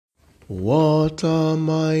What a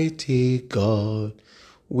mighty God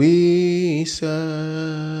we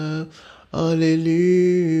serve.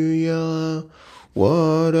 Hallelujah.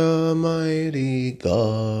 What a mighty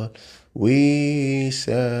God we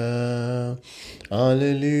serve.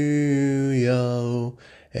 Hallelujah.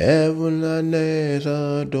 Heaven and earth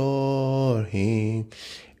adore him.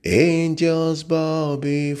 Angels bow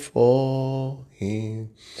before him.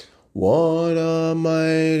 What a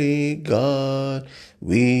mighty God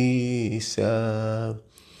we serve.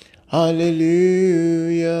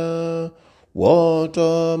 Hallelujah. What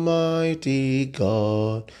a mighty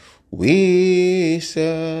God we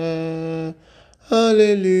serve.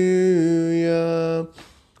 Hallelujah.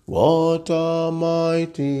 What a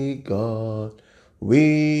mighty God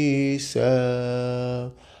we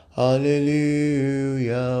serve. Hallelujah.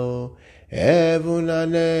 Heaven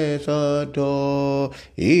and earth adore,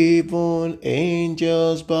 even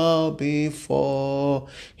angels bow before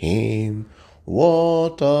him.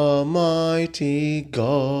 What a mighty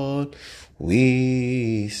God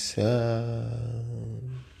we serve.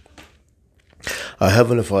 Our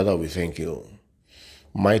Heavenly Father, we thank you.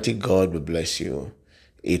 Mighty God, we bless you.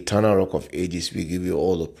 Eternal Rock of Ages, we give you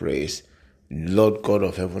all the praise. Lord God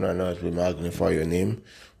of heaven and earth, we magnify your name.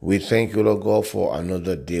 We thank you, Lord God, for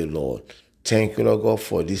another day, Lord. Thank you, Lord God,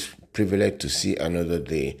 for this privilege to see another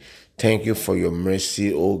day. Thank you for your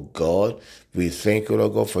mercy, O God. We thank you,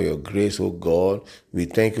 Lord God, for your grace, O God. We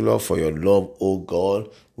thank you, Lord, for your love, O God.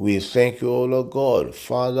 We thank you, O Lord God,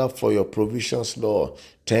 Father, for your provisions, Lord.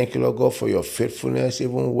 Thank you, Lord God, for your faithfulness,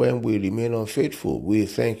 even when we remain unfaithful. We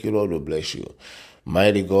thank you, Lord, we bless you.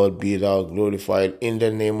 Mighty God, be thou glorified in the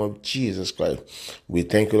name of Jesus Christ. We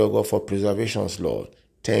thank you, Lord God, for preservations, Lord.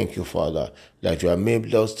 Thank you, Father, that you have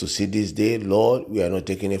made us to see this day. Lord, we are not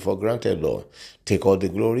taking it for granted, Lord. Take all the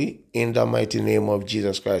glory in the mighty name of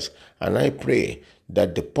Jesus Christ. And I pray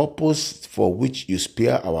that the purpose for which you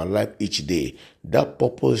spare our life each day, that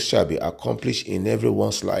purpose shall be accomplished in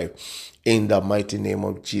everyone's life in the mighty name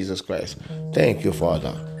of Jesus Christ. Thank you,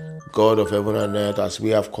 Father. God of heaven and earth, as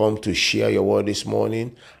we have come to share your word this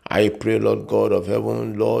morning, I pray, Lord God of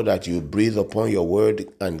heaven, Lord, that you breathe upon your word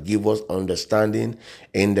and give us understanding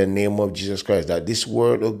in the name of Jesus Christ. That this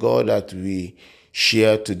word, oh God, that we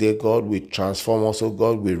share today, God, will transform us, oh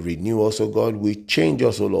God, will renew us, oh God, will change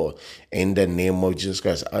us, oh Lord, in the name of Jesus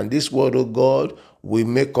Christ. And this word, oh God, will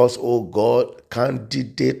make us, oh God,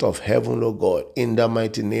 candidate of heaven, oh God, in the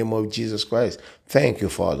mighty name of Jesus Christ. Thank you,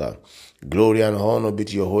 Father. Glory and honor be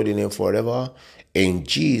to your holy name forever. In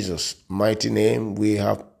Jesus' mighty name we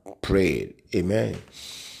have prayed. Amen.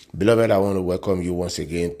 Beloved, I want to welcome you once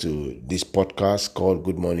again to this podcast called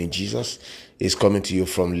Good Morning Jesus. It's coming to you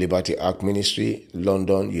from Liberty Ark Ministry,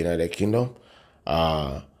 London, United Kingdom.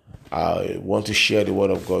 I want to share the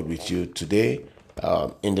word of God with you today.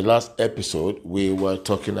 In the last episode, we were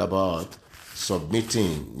talking about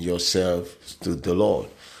submitting yourself to the Lord.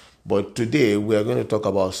 But today we are going to talk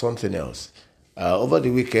about something else. Over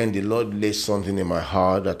the weekend, the Lord laid something in my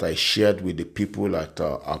heart that I shared with the people at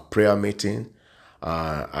our prayer meeting.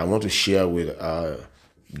 I want to share with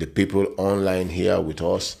the people online here with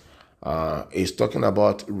us. It's talking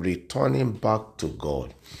about returning back to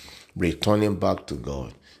God. Returning back to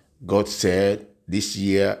God. God said this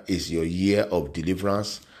year is your year of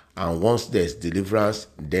deliverance. And once there's deliverance,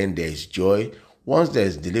 then there's joy. Once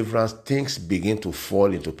there's deliverance, things begin to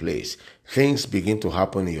fall into place. Things begin to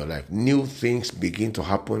happen in your life. New things begin to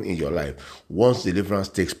happen in your life once deliverance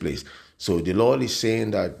takes place. So the Lord is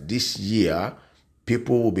saying that this year,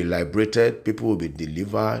 people will be liberated, people will be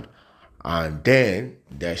delivered, and then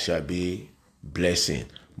there shall be blessing.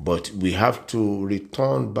 But we have to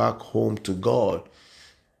return back home to God,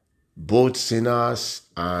 both sinners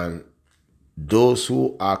and those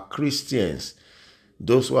who are Christians.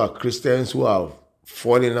 Those who are Christians who have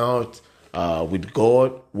fallen out with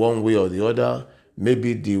God one way or the other.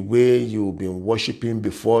 Maybe the way you've been worshiping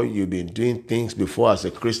before, you've been doing things before as a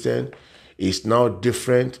Christian is now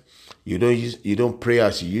different. You don't pray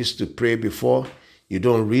as you used to pray before. You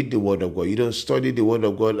don't read the word of God. You don't study the word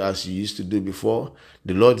of God as you used to do before.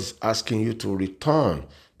 The Lord is asking you to return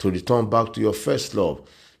back to your first love.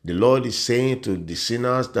 The Lord is saying to the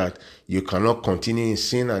sinners that you cannot continue in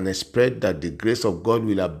sin and expect that the grace of God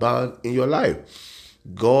will abound in your life.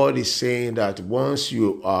 God is saying that once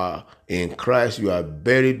you are in Christ, you are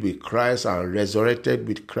buried with Christ and resurrected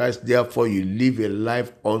with Christ. Therefore, you live a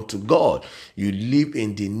life unto God. You live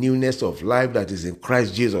in the newness of life that is in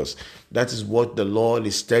Christ Jesus. That is what the Lord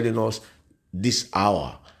is telling us this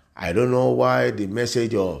hour. I don't know why the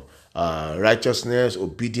message of righteousness,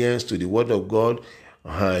 obedience to the word of God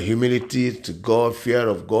Humility to God, fear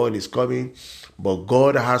of God is coming. But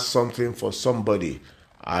God has something for somebody.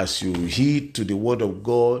 As you heed to the word of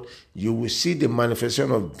God, you will see the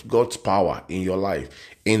manifestation of God's power in your life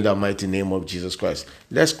in the mighty name of Jesus Christ.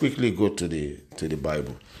 Let's quickly go to the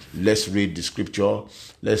Bible. Let's read the scripture.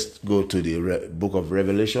 Let's go to the book of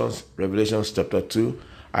Revelations. Revelations chapter 2.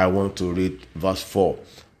 I want to read verse 4.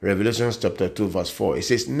 Revelations chapter 2 verse 4. It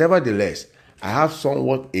says, "Nevertheless, I have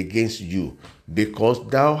somewhat against you, because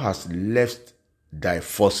thou hast left thy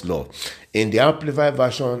first love." In the Amplified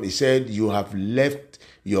version, it said, "You have left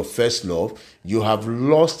your first love. You have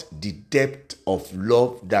lost the depth of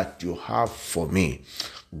love that you have for me."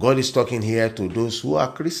 God is talking here to those who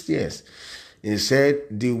are Christians. He said,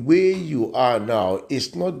 the way you are now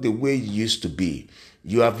is not the way you used to be.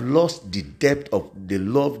 You have lost the depth of the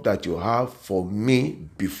love that you have for me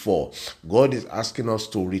before. God is asking us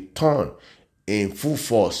to return in full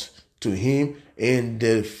force to him in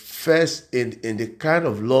the kind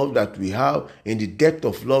of love that we have, in the depth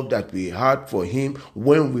of love that we had for him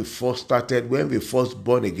when we first started, when we first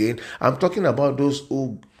born again. I'm talking about those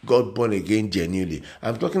who got born again genuinely.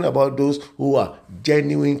 I'm talking about those who are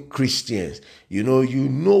genuine Christians. You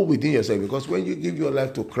know within yourself, because when you give your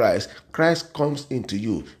life to Christ, Christ comes into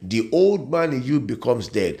you. The old man in you becomes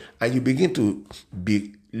dead, and you begin to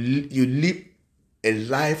you live a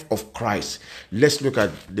life of Christ. Let's look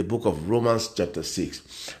at the book of Romans chapter 6.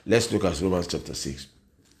 Let's look at Romans chapter 6.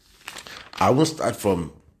 I won't start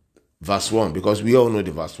from verse 1, because we all know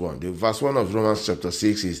the verse 1. The verse 1 of Romans chapter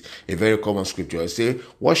 6 is a very common scripture. It says,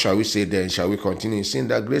 "What shall we say then? Shall we continue in sin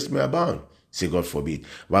that grace may abound? Say, God forbid."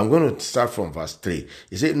 But I'm going to start from verse 3.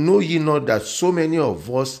 It says, "Know ye not that so many of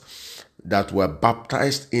us that were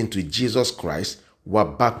baptized into Jesus Christ were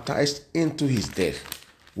baptized into his death?"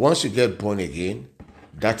 Once you get born again,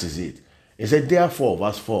 that is it. It said, "Therefore,"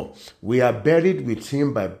 verse 4, "we are buried with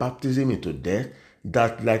him by baptism into death,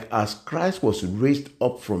 that like as Christ was raised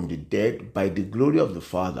up from the dead by the glory of the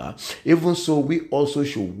Father, even so we also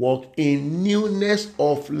should walk in newness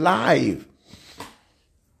of life.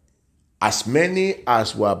 As many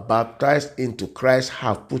as were baptized into Christ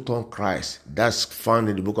have put on Christ." That's found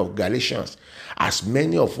in the book of Galatians. As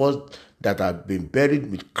many of us that have been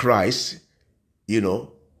buried with Christ,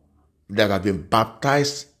 that have been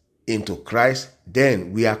baptized into Christ,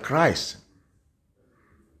 then we are Christ.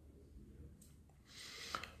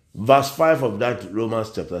 Verse 5 of that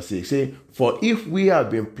Romans chapter 6 say, "For if we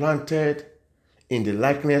have been planted in the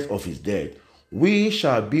likeness of his death, we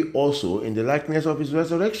shall be also in the likeness of his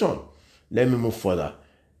resurrection." Let me move further.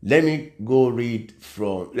 Let me read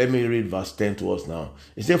verse 10 to us now.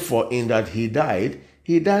 It says, "For in that he died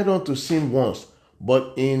unto sin once,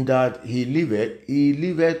 but in that he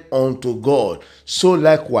liveth unto God. So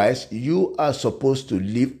likewise, you are supposed to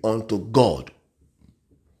live unto God."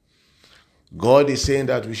 God is saying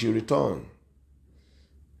that we should return.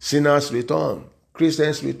 Sinners return.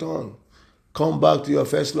 Christians return. Come back to your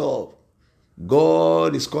first love.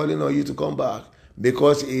 God is calling on you to come back,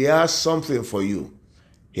 because he has something for you.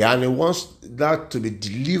 And he wants that to be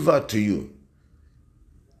delivered to you.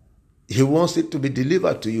 He wants it to be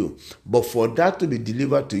delivered to you. But for that to be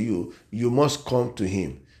delivered to you, you must come to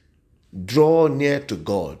him. Draw near to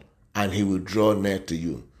God, and he will draw near to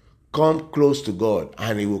you. Come close to God,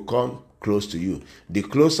 and he will come close to you. The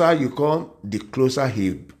closer you come, the closer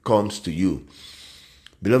he comes to you.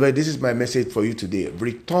 Beloved, this is my message for you today.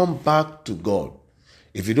 Return back to God.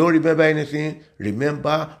 If you don't remember anything,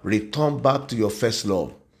 return back to your first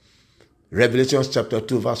love. Revelation chapter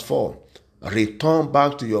 2 verse 4. Return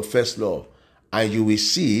back to your first love, and you will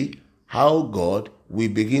see how God will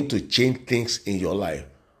begin to change things in your life.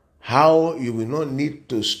 How you will not need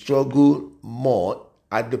to struggle more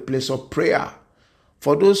at the place of prayer.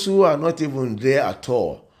 For those who are not even there at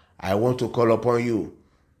all, I want to call upon you.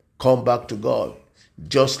 Come back to God.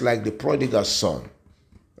 Just like the prodigal son.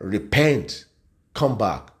 Repent. Come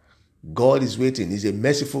back. God is waiting. He's a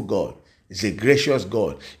merciful God. He's a gracious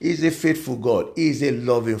God. He's a faithful God. He's a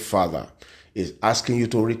loving Father. He's asking you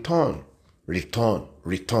to return. Return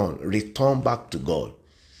back to God.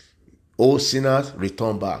 Oh, sinners,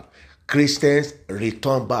 return back. Christians,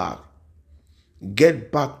 return back.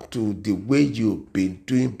 Get back to the way you've been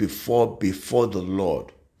doing before the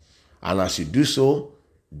Lord. And as you do so,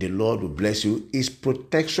 the Lord will bless you. His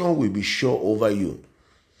protection will be sure over you.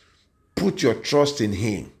 Put your trust in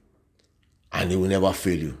him, and he will never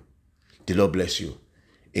fail you. The Lord bless you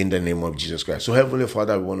in the name of Jesus Christ. So Heavenly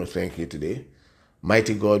Father, we want to thank you today.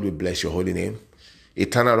 Mighty God, we bless your holy name.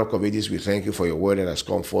 Eternal Rock of Ages, we thank you for your word that has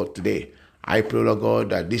come forth today. I pray, Lord God,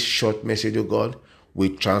 that this short message, oh God,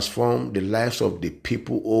 will transform the lives of the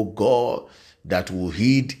people, oh God, that will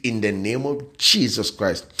heed in the name of Jesus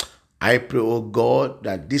Christ. I pray, oh God,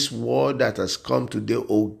 that this word that has come today,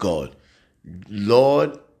 oh God,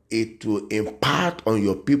 Lord, it will impart on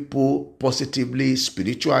your people positively,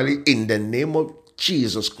 spiritually, in the name of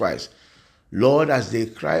Jesus Christ. Lord, as they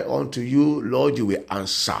cry unto you, Lord, you will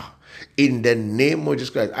answer. In the name of Jesus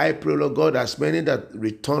Christ, I pray, Lord God, as many that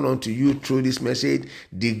return unto you through this message,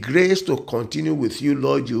 the grace to continue with you,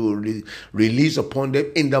 Lord, you will release upon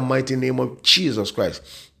them in the mighty name of Jesus Christ.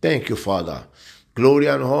 Thank you, Father. Glory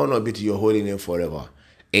and honor be to your holy name forever.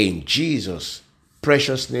 In Jesus'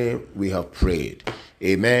 precious name we have prayed.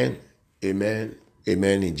 Amen, amen,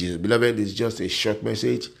 amen in Jesus. Beloved, it's just a short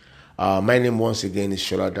message. My name once again is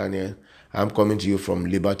Shola Daniel. I'm coming to you from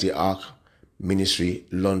Liberty Ark Ministry,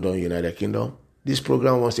 London, United Kingdom. This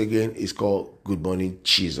program once again is called Good Morning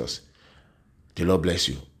Jesus. The Lord bless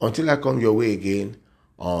you. Until I come your way again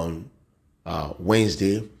on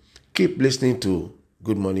Wednesday, keep listening to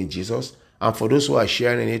Good Morning Jesus. And for those who are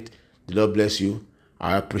sharing it, the Lord bless you.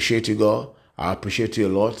 I appreciate you, God. I appreciate you a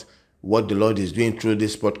lot. What the Lord is doing through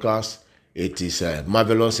this podcast, it is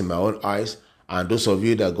marvelous in my own eyes. And those of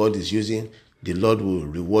you that God is using, the Lord will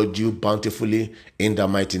reward you bountifully in the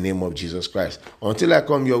mighty name of Jesus Christ. Until I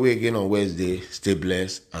come your way again on Wednesday, stay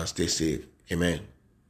blessed and stay safe. Amen.